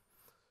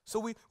 So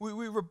we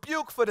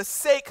rebuke for the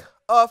sake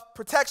of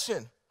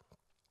protection.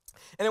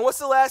 And then what's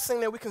the last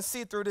thing that we can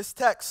see through this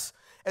text?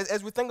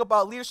 As we think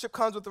about leadership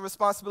comes with the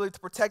responsibility to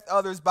protect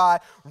others by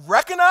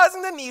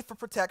recognizing the need for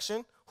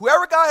protection.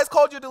 Whoever God has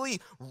called you to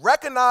lead,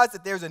 recognize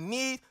that there's a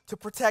need to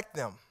protect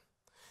them.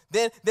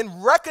 Then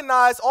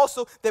recognize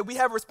also that we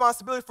have a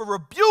responsibility for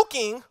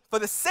rebuking for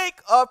the sake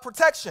of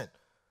protection.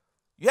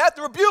 You have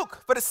to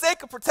rebuke for the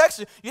sake of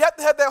protection. You have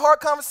to have that hard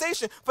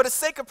conversation for the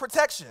sake of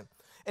protection.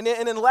 And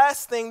then the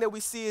last thing that we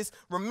see is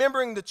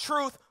remembering the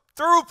truth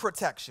through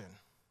protection.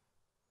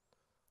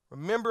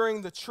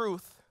 Remembering the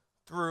truth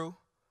through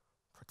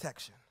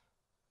protection.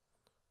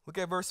 Look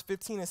at verse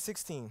 15 and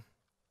 16.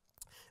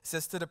 It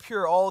says, to the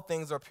pure all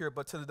things are pure,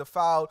 but to the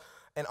defiled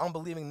and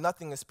unbelieving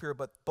nothing is pure,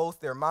 but both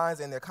their minds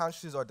and their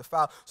consciences are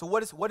defiled. So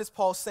what is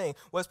Paul saying?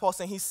 What is Paul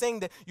saying? He's saying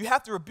that you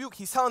have to rebuke.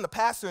 He's telling the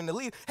pastor and the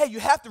leader, hey, you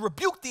have to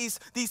rebuke these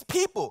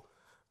people.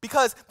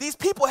 Because these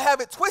people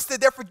have it twisted.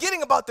 They're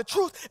forgetting about the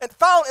truth and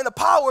found in the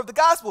power of the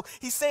gospel.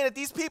 He's saying that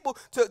these people,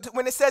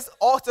 when it says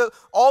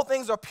all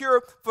things are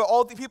pure, for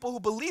all the people who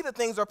believe that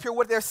things are pure,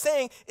 what they're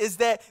saying is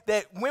that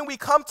when we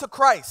come to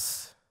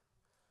Christ,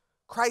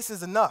 Christ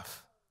is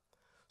enough.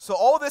 So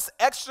all this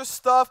extra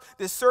stuff,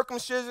 this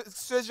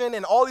circumcision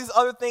and all these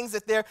other things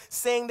that they're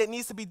saying that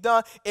needs to be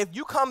done, if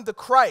you come to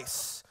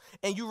Christ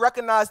and you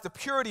recognize the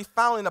purity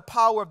found in the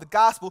power of the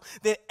gospel,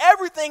 then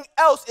everything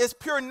else is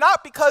pure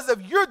not because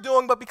of your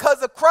doing, but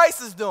because of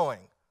Christ's doing.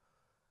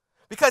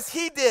 Because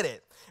he did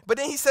it. But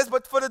then he says,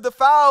 but for the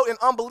defiled and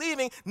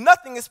unbelieving,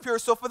 nothing is pure.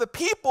 So for the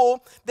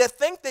people that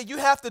think that you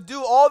have to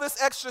do all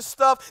this extra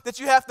stuff, that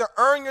you have to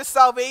earn your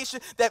salvation,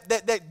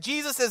 that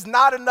Jesus is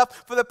not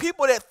enough, for the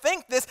people that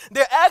think this,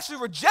 they're actually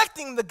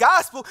rejecting the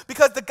gospel,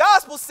 because the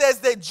gospel says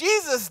that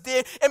Jesus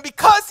did, and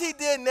because he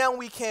did, now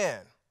we can.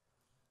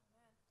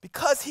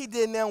 Because he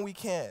did, now we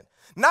can.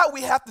 Not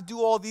we have to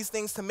do all these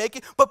things to make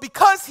it, but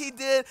because he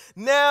did,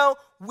 now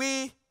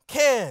we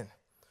can.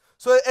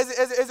 So as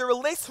it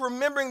relates to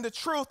remembering the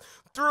truth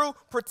through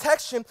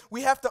protection,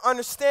 we have to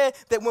understand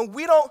that when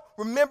we don't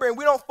remember and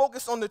we don't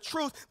focus on the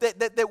truth,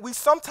 that we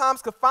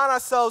sometimes could find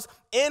ourselves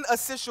in a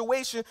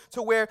situation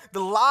to where the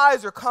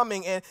lies are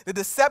coming and the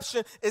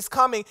deception is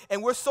coming,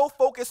 and we're so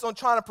focused on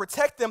trying to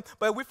protect them,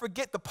 but we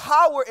forget the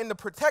power and the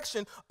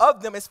protection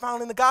of them is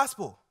found in the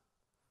gospel.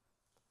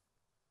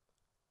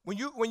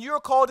 When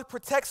you're called to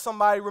protect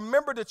somebody,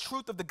 remember the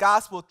truth of the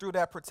gospel through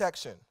that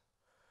protection.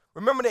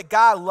 Remember that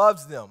God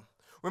loves them.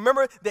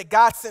 Remember that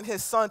God sent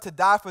his son to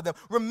die for them.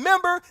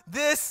 Remember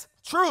this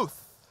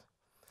truth.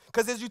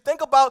 Because as you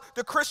think about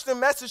the Christian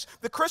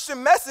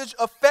message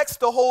affects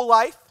the whole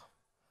life.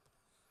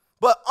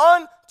 But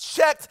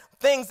unchecked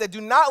things that do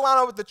not line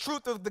up with the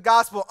truth of the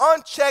gospel,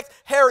 unchecked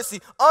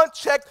heresy,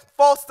 unchecked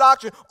false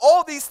doctrine,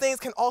 all these things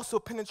can also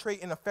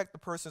penetrate and affect the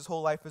person's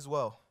whole life as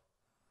well.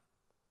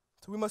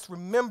 So we must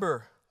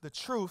remember the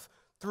truth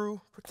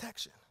through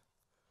protection.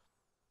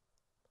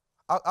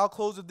 I'll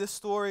close with this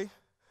story.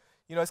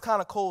 You know, it's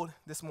kind of cold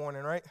this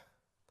morning, right?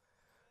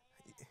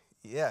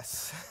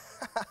 Yes.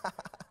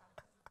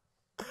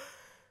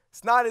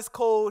 It's not as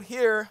cold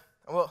here,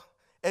 well,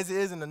 as it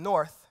is in the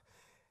north.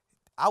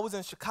 I was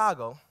in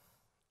Chicago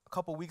a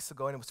couple weeks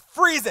ago, and it was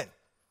freezing.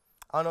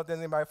 I don't know if there's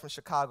anybody from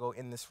Chicago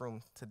in this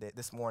room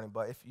this morning,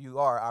 but if you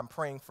are, I'm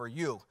praying for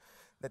you,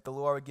 that the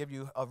Lord would give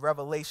you a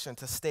revelation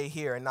to stay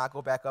here and not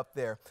go back up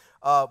there.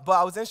 But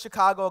I was in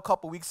Chicago a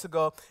couple weeks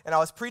ago, and I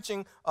was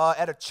preaching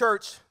at a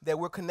church that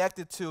we're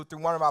connected to through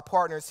one of our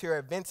partners here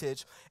at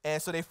Vintage.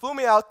 And so they flew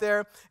me out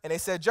there, and they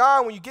said,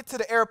 John, when you get to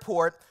the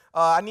airport,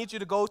 I need you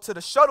to go to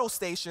the shuttle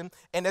station,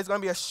 and there's going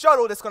to be a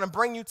shuttle that's going to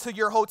bring you to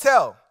your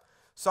hotel.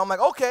 So I'm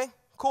like, okay,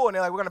 cool. And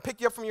they're like, we're going to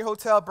pick you up from your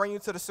hotel, bring you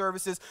to the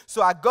services.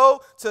 So I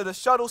go to the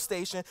shuttle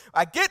station.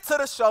 I get to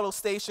the shuttle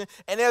station,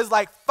 and there's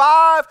like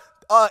 5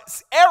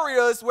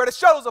 areas where the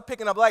shuttles are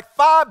picking up, like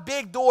 5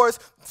 big doors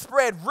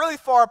spread really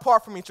far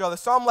apart from each other.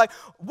 So I'm like,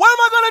 what am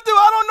I going to do?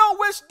 I don't know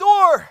which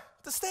door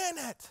to stand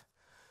at.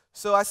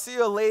 So I see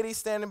a lady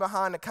standing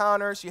behind the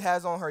counter. She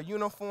has on her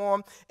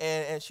uniform,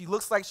 and she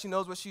looks like she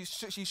knows what she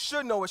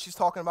should know what she's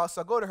talking about.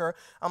 So I go to her.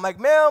 I'm like,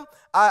 ma'am,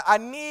 I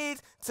need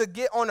to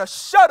get on a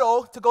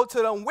shuttle to go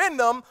to the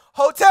Wyndham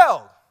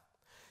Hotel.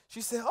 She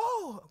said,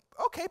 oh,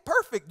 okay,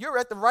 perfect. You're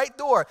at the right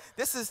door.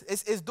 This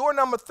is door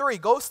number 3.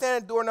 Go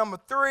stand at door number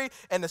 3,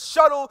 and the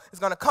shuttle is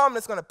going to come, and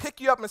it's going to pick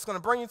you up, and it's going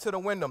to bring you to the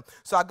Wyndham.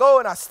 So I go,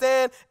 and I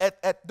stand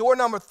at door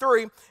number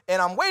 3, and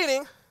I'm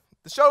waiting.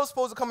 The shuttle's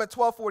supposed to come at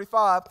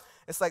 12:45.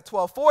 It's like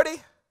 12:40.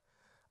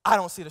 I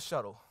don't see the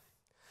shuttle.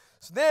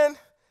 So then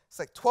it's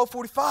like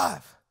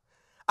 12:45.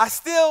 I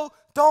still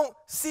don't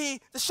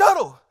see the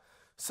shuttle.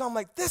 So I'm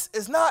like, this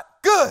is not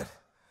good.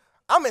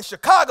 I'm in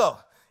Chicago.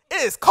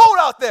 It is cold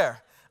out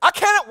there. I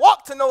can't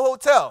walk to no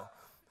hotel.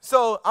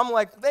 So I'm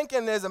like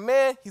thinking there's a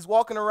man, he's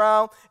walking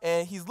around,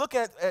 and he's looking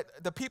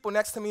at the people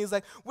next to me. He's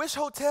like, which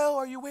hotel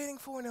are you waiting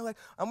for? And they're like,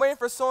 I'm waiting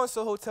for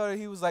so-and-so hotel. And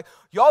he was like,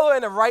 y'all are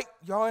in the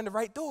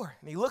right door.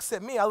 And he looks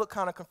at me. I look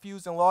kind of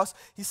confused and lost.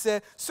 He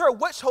said, sir,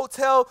 which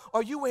hotel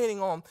are you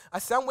waiting on? I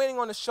said, I'm waiting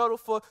on the shuttle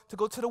to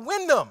go to the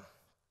Wyndham.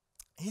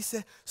 He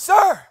said,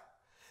 sir,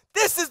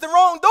 this is the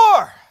wrong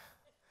door.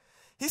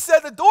 He said,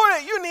 the door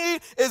that you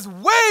need is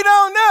way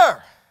down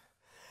there.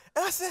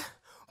 And I said,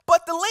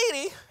 but the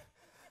lady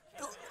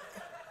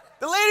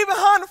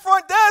behind the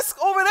front desk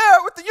over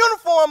there with the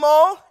uniform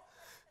on,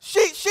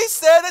 she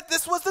said that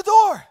this was the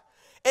door.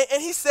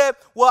 And he said,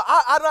 well,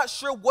 I'm not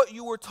sure what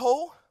you were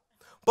told,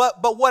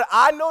 but what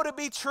I know to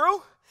be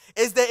true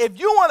is that if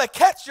you want to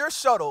catch your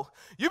shuttle,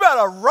 you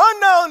better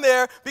run down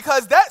there,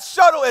 because that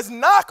shuttle is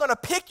not going to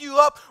pick you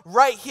up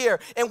right here.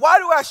 And why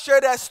do I share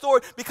that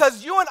story?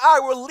 Because you and I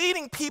were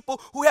leading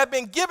people who have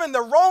been given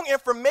the wrong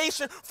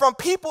information from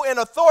people in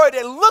authority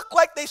that look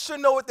like they should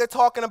know what they're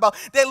talking about.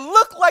 They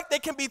look like they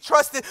can be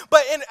trusted,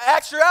 but in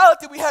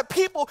actuality, we have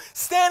people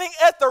standing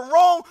at the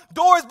wrong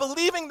doors,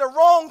 believing the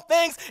wrong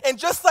things. And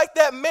just like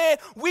that man,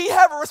 we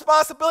have a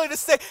responsibility to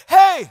say,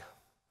 hey,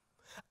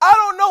 I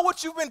don't know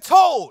what you've been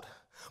told,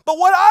 but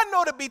what I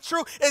know to be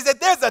true is that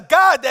there's a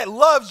God that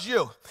loves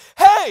you.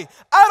 Hey,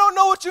 I don't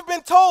know what you've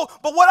been told,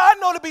 but what I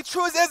know to be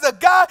true is there's a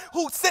God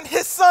who sent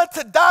his son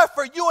to die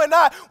for you and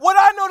I. What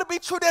I know to be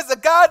true, there's a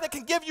God that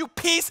can give you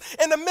peace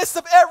in the midst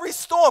of every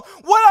storm.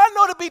 What I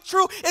know to be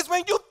true is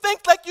when you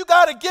think like you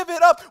got to give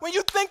it up, when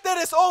you think that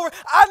it's over,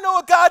 I know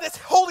a God that's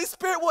Holy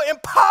Spirit will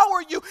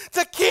empower you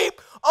to keep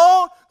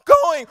on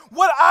going.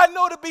 What I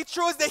know to be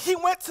true is that he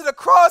went to the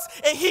cross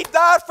and he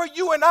died for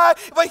you and I,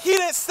 but he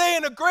didn't stay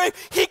in the grave.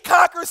 He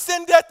conquered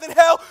sin, death, and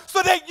hell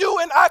so that you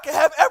and I can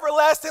have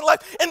everlasting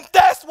life. And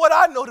that's what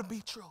I know to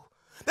be true.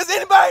 Does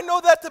anybody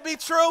know that to be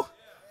true?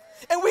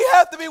 And we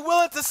have to be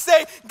willing to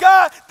say,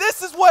 God,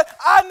 this is what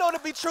I know to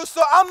be true,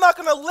 so I'm not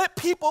going to let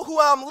people who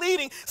I'm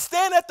leading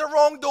stand at the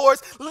wrong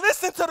doors,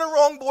 listen to the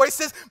wrong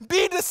voices,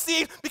 be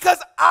deceived, because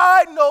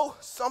I know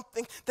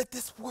something that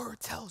this word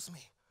tells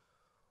me.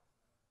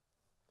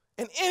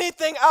 And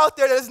anything out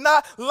there that does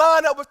not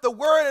line up with the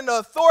word and the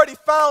authority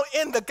found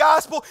in the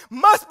gospel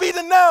must be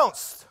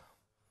denounced.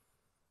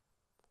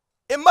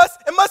 It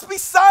must be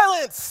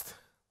silenced.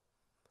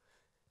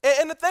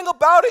 And the thing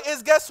about it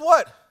is, guess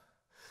what?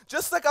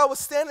 Just like I was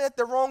standing at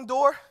the wrong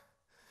door,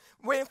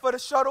 waiting for the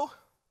shuttle,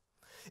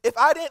 if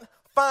I didn't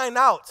find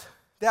out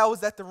that I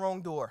was at the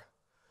wrong door,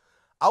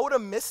 I would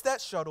have missed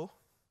that shuttle,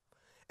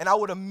 and I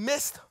would have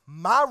missed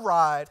my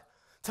ride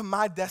to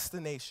my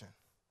destination.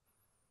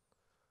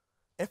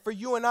 And for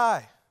you and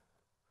I,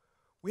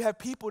 we have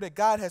people that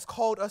God has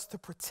called us to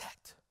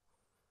protect.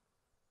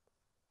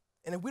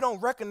 And if we don't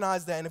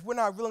recognize that, and if we're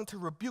not willing to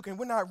rebuke, and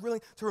we're not willing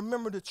to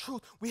remember the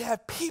truth, we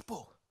have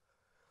people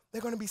that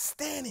are going to be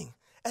standing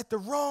at the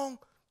wrong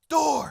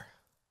door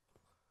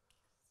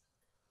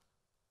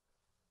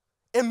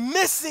and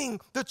missing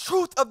the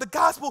truth of the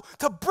gospel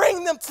to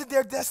bring them to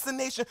their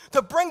destination,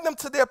 to bring them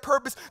to their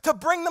purpose, to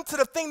bring them to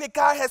the thing that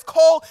God has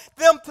called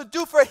them to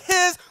do for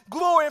his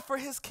glory and for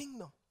his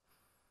kingdom.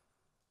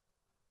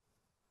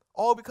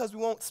 All because we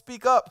won't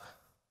speak up.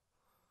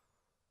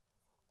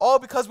 All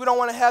because we don't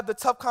want to have the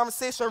tough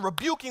conversation of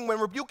rebuking when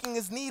rebuking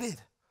is needed.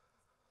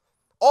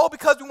 All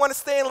because we want to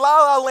stay in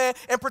la-la land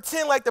and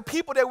pretend like the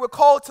people that we're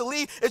called to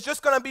lead is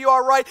just going to be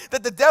all right,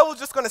 that the devil's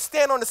just going to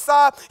stand on the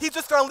side. He's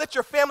just going to let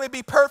your family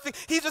be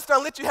perfect. He's just going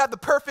to let you have the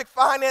perfect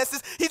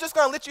finances. He's just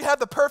going to let you have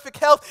the perfect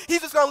health.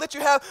 He's just going to let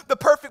you have the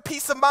perfect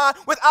peace of mind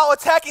without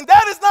attacking.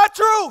 That is not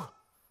true.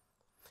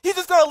 He's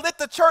just going to let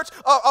the church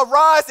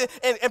arise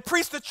and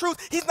preach the truth.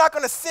 He's not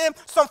going to send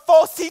some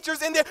false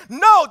teachers in there.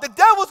 No, the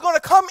devil's going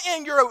to come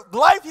in your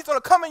life. He's going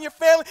to come in your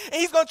family, and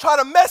he's going to try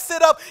to mess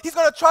it up. He's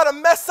going to try to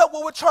mess up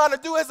what we're trying to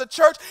do as a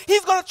church.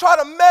 He's going to try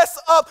to mess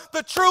up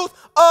the truth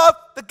of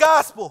the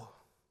gospel.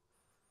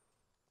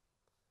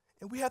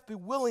 And we have to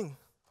be willing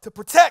to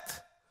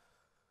protect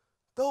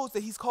those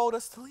that he's called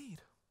us to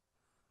lead.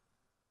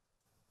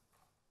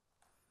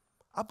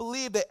 I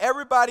believe that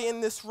everybody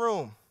in this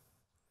room,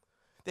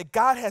 that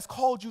God has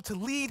called you to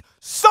lead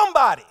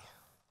somebody.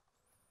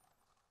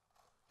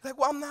 Like,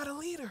 well, I'm not a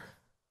leader.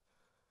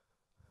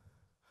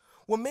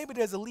 Well, maybe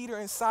there's a leader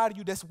inside of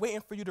you that's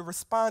waiting for you to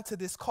respond to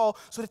this call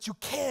so that you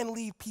can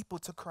lead people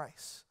to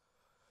Christ,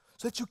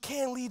 so that you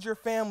can lead your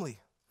family,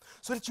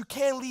 so that you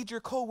can lead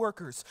your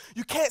coworkers.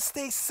 You can't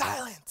stay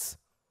silent.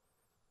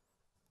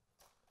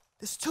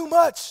 There's too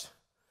much.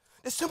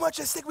 There's too much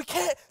at stake. We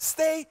can't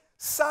stay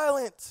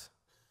silent.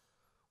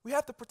 We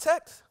have to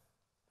protect.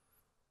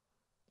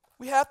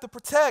 We have to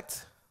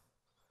protect.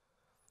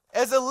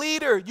 As a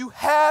leader, you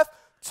have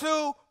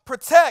to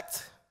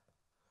protect.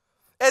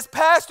 As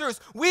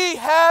pastors, we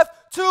have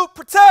to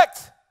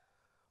protect.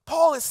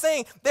 Paul is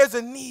saying there's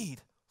a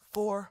need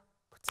for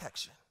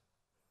protection.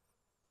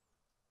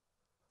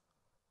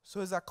 So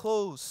as I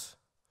close,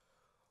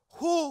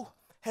 who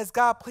has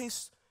God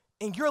placed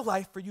in your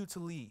life for you to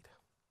lead?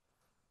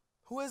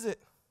 Who is it?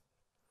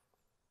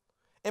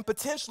 And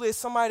potentially it's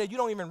somebody that you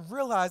don't even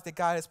realize that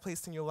God has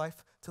placed in your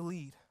life to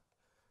lead.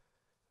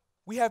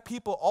 We have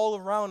people all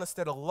around us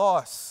that are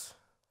lost.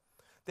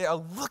 They are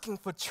looking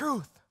for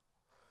truth.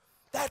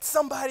 That's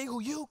somebody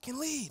who you can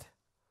lead.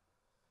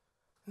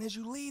 And as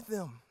you lead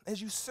them,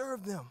 as you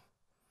serve them,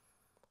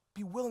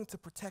 be willing to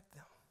protect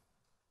them.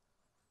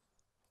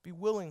 Be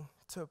willing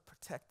to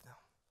protect them.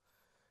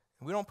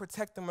 And we don't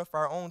protect them with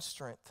our own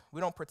strength.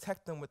 We don't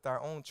protect them with our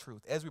own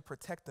truth. As we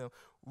protect them,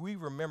 we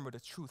remember the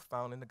truth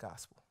found in the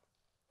gospel.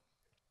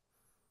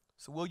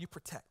 So will you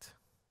protect?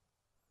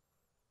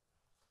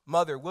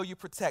 Mother, will you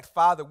protect?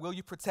 Father, will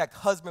you protect?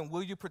 Husband,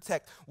 will you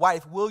protect?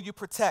 Wife, will you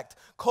protect?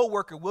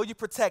 Co-worker, will you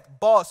protect?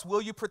 Boss,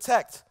 will you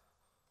protect?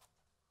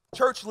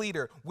 Church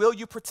leader, will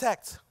you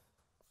protect?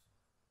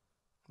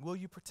 Will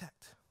you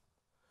protect?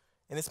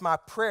 And it's my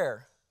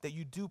prayer that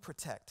you do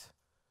protect.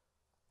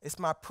 It's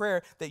my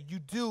prayer that you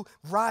do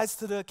rise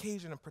to the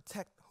occasion and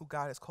protect who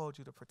God has called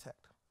you to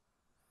protect.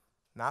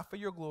 Not for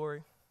your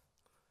glory,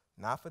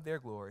 not for their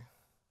glory,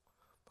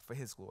 but for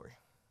his glory.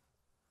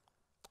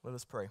 Let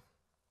us pray.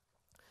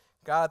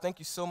 God, thank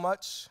you so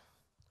much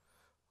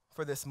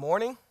for this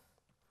morning.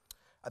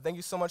 I thank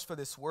you so much for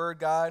this word,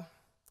 God.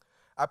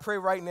 I pray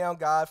right now,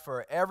 God,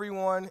 for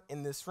everyone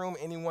in this room,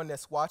 anyone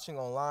that's watching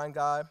online,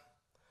 God.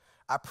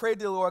 I pray,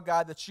 dear Lord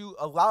God, that you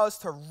allow us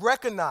to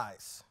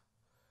recognize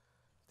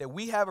that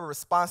we have a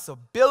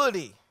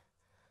responsibility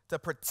to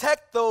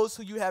protect those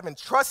who you have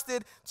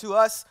entrusted to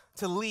us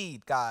to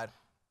lead, God.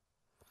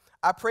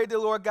 I pray, dear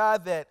Lord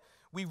God, that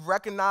we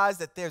recognize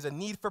that there's a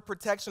need for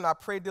protection. I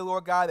pray, dear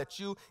Lord God, that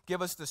you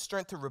give us the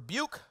strength to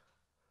rebuke.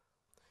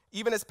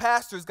 Even as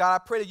pastors, God, I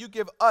pray that you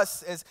give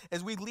us,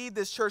 as we lead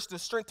this church, the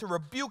strength to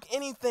rebuke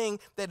anything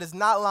that does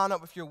not line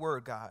up with your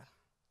word, God.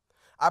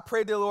 I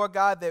pray, dear Lord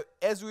God, that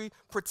as we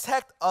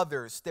protect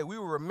others, that we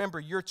will remember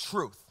your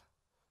truth.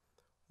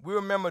 We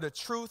remember the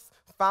truth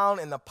found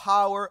in the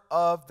power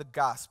of the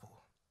gospel.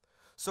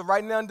 So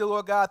right now, dear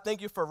Lord God,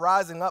 thank you for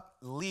rising up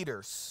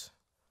leaders.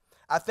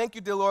 I thank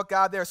you, dear Lord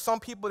God, there are some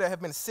people that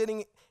have been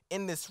sitting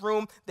in this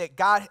room that,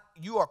 God,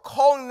 you are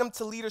calling them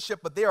to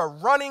leadership, but they are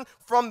running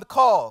from the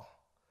call.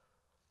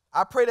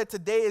 I pray that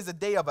today is a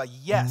day of a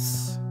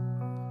yes,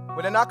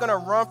 where they're not going to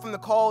run from the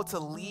call to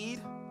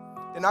lead.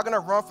 They're not going to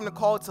run from the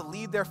call to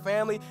lead their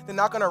family. They're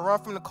not going to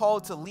run from the call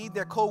to lead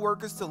their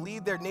coworkers, to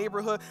lead their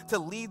neighborhood, to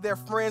lead their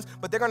friends,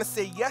 but they're going to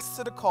say yes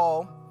to the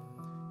call.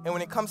 And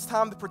when it comes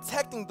time to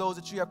protecting those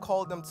that you have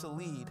called them to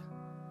lead,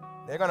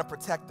 they're going to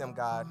protect them,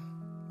 God,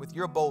 with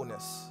your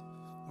boldness,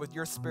 with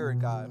your spirit,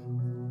 God.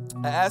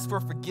 I ask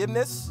for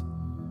forgiveness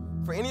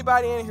for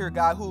anybody in here,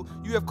 God, who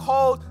you have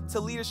called to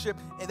leadership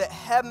and that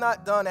has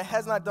not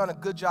done a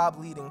good job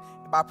leading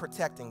by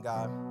protecting,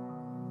 God.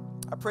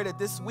 I pray that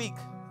this week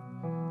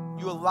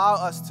you allow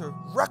us to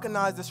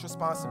recognize this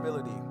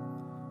responsibility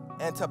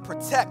and to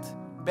protect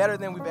better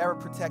than we've ever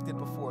protected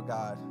before,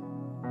 God.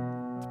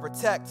 To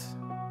protect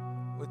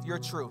with your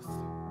truth.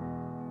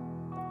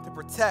 To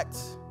protect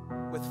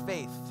with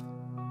faith.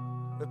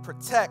 To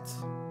protect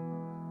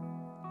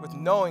with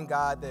knowing,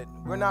 God, that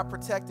we're not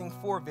protecting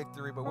for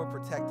victory, but we're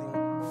protecting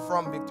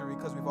from victory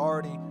because we've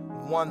already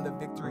won the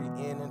victory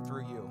in and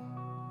through you.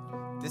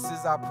 This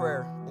is our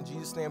prayer. In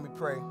Jesus' name we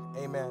pray.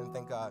 Amen.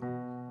 Thank God.